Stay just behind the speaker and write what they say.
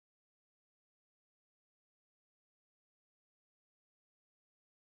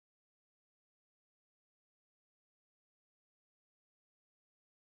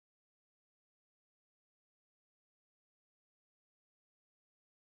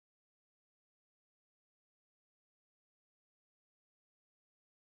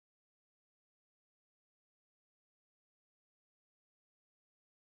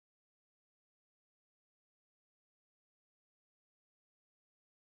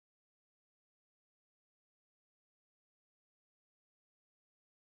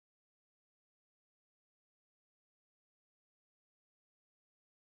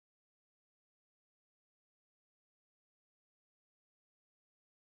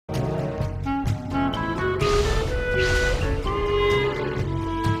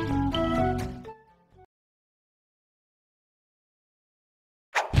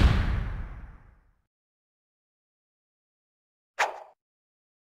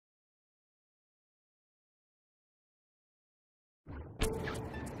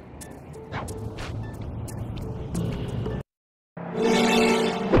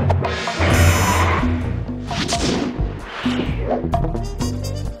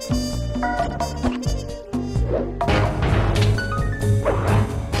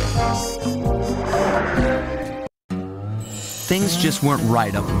just weren't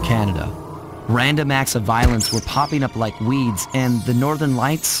right up in Canada. Random acts of violence were popping up like weeds, and the Northern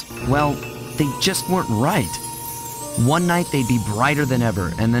Lights, well, they just weren't right. One night they'd be brighter than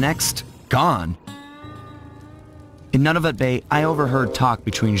ever, and the next, gone. In Nunavut Bay, I overheard talk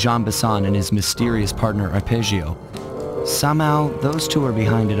between Jean Bisson and his mysterious partner Arpeggio. Somehow, those two are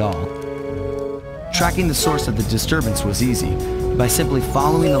behind it all. Tracking the source of the disturbance was easy. By simply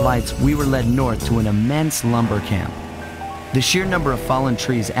following the lights, we were led north to an immense lumber camp. The sheer number of fallen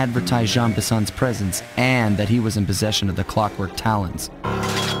trees advertised Jean Bisson's presence and that he was in possession of the clockwork talons.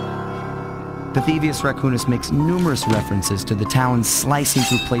 The Thievius Raccoonus makes numerous references to the talons slicing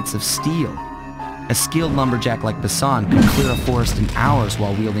through plates of steel. A skilled lumberjack like Bisson could clear a forest in hours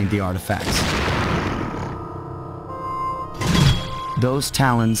while wielding the artifacts. Those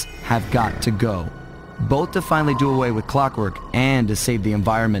talons have got to go, both to finally do away with clockwork and to save the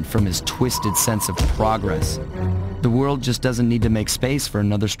environment from his twisted sense of progress. The world just doesn't need to make space for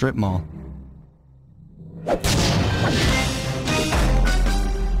another strip mall.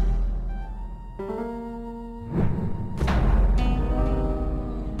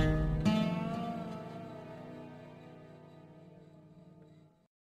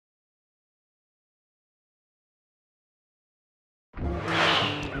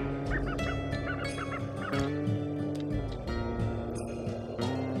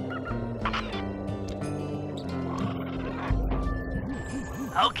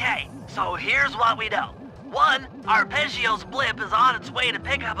 Okay, so here's what we know. 1, Arpeggio's blimp is on its way to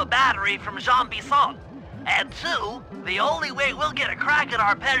pick up a battery from Jean Bisson. And 2, the only way we'll get a crack at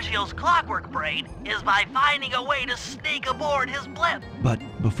Arpeggio's clockwork brain is by finding a way to sneak aboard his blimp. But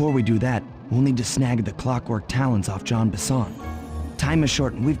before we do that, we'll need to snag the clockwork talons off Jean Bisson. Time is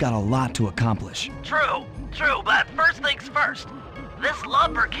short and we've got a lot to accomplish. True, but first things first. This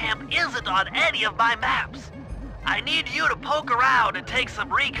lumber camp isn't on any of my maps. I need you to poke around and take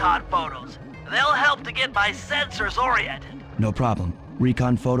some recon photos. They'll help to get my sensors oriented. No problem.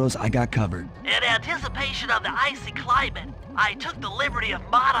 Recon photos I got covered. In anticipation of the icy climate, I took the liberty of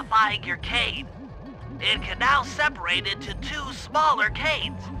modifying your cane. It can now separate into 2 smaller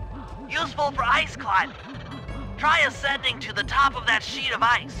canes, useful for ice climbing. Try ascending to the top of that sheet of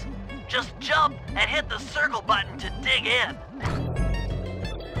ice. Just jump and hit the circle button to dig in.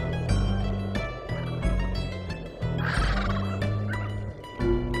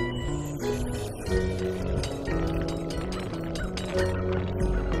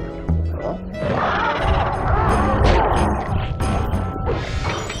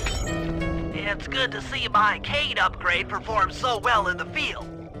 It's good to see my cane upgrade perform so well in the field.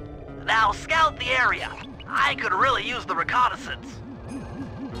 Now scout the area. I could really use the reconnaissance.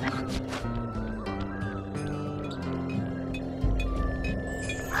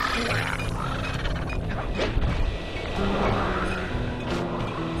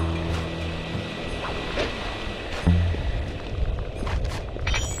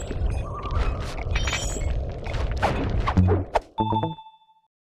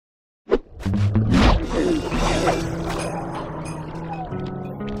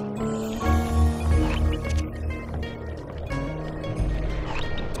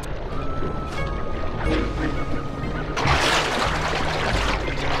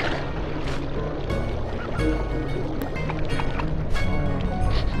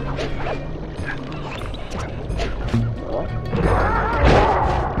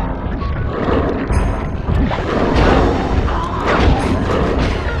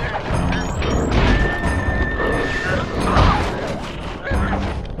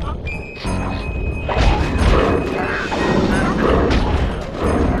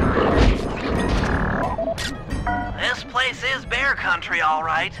 All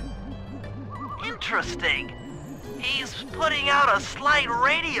right. Interesting. He's putting out a slight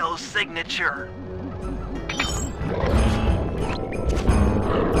radio signature.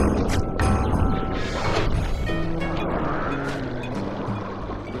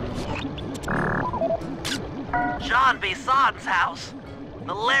 Jean Bisson's house.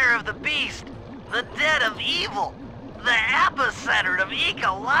 The lair of the beast. The den of evil. The epicenter of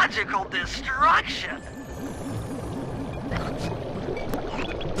ecological destruction.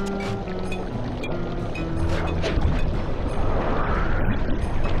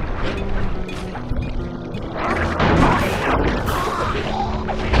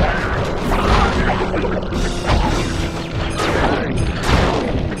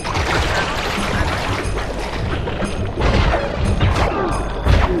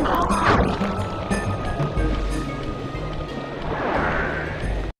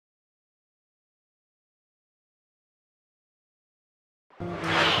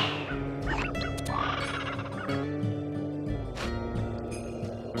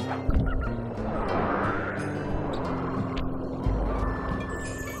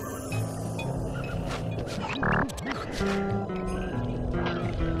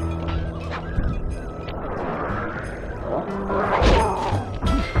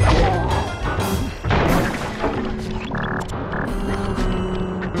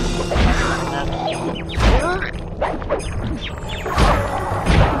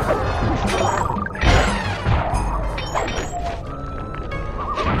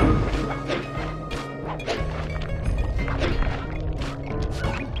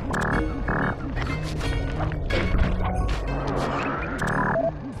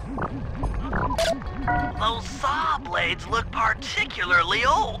 incredibly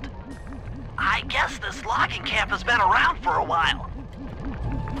old. I guess this logging camp has been around for a while.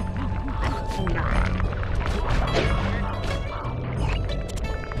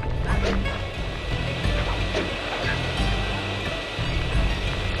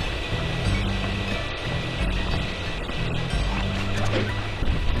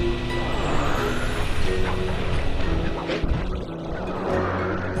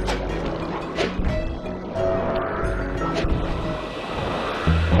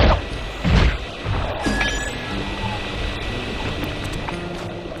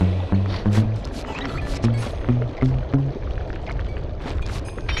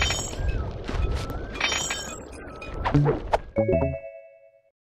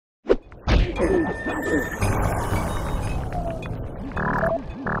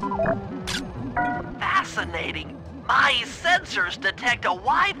 Fascinating. My sensors detect a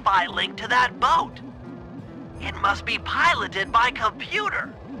Wi-Fi link to that boat. It must be piloted by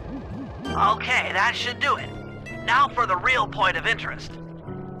computer. Okay, that should do it. Now for the real point of interest.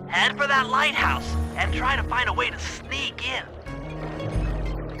 Head for that lighthouse and try to find a way to sneak in.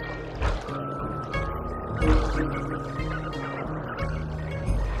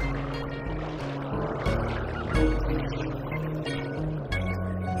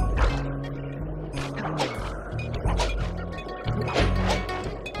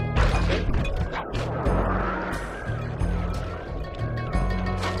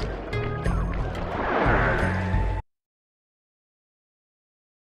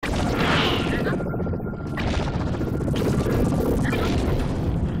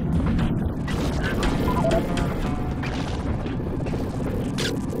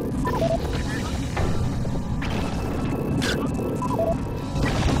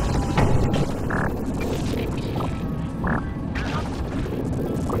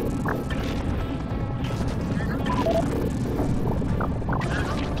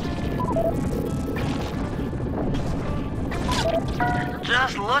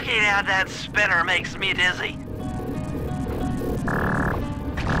 Just looking at that spinner makes me dizzy.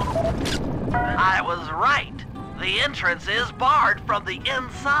 I was right. The entrance is barred from the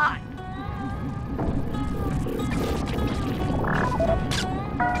inside.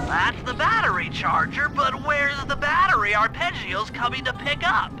 That's the battery charger, but where's the battery arpeggios coming to pick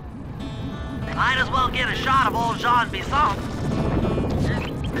up? Might as well get a shot of old Jean Bisson.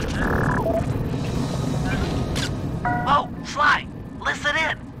 Oh, Sly, listen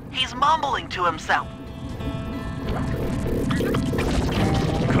in. He's mumbling to himself.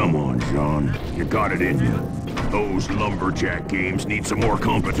 Come on, Jean. You got it in you. Those lumberjack games need some more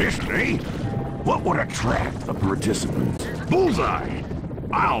competition, eh? What would attract the participants? Bullseye!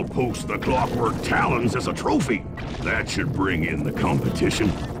 I'll post the clockwork talons as a trophy. That should bring in the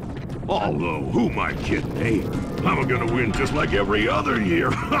competition. Although, who am I kidding, eh? I'm gonna win just like every other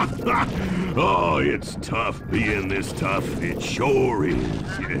year. Oh, it's tough being this tough. It sure is,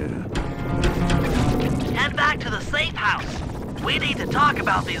 yeah. Head back to the safe house. We need to talk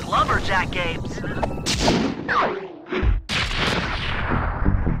about these lumberjack games.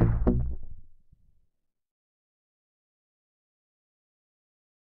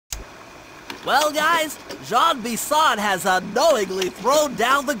 Well, guys, Jean Bisson has unknowingly thrown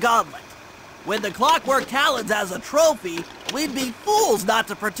down the gauntlet. With the clockwork talons as a trophy, we'd be fools not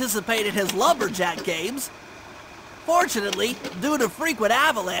to participate in his lumberjack games. Fortunately, due to frequent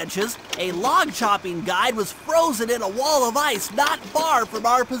avalanches, a log chopping guide was frozen in a wall of ice not far from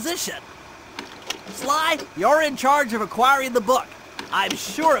our position. Sly, you're in charge of acquiring the book. I'm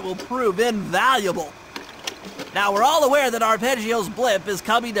sure it will prove invaluable. Now, we're all aware that Arpeggio's blimp is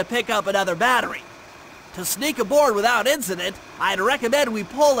coming to pick up another battery. To sneak aboard without incident, I'd recommend we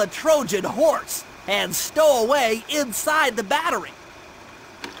pull a Trojan horse and stow away inside the battery.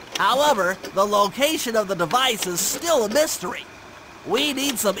 However, the location of the device is still a mystery. We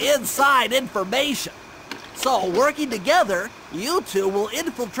need some inside information. So, working together, you two will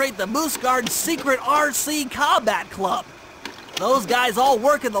infiltrate the Moose Guard's secret RC combat club. Those guys all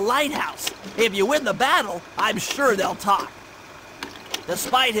work in the lighthouse. If you win the battle, I'm sure they'll talk.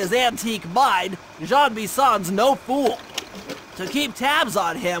 Despite his antique mind, Jean Bisson's no fool. To keep tabs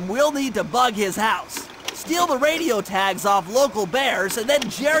on him, we'll need to bug his house, steal the radio tags off local bears, and then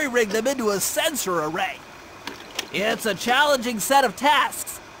jerry-rig them into a sensor array. It's a challenging set of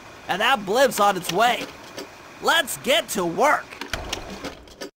tasks, and that blimp's on its way. Let's get to work.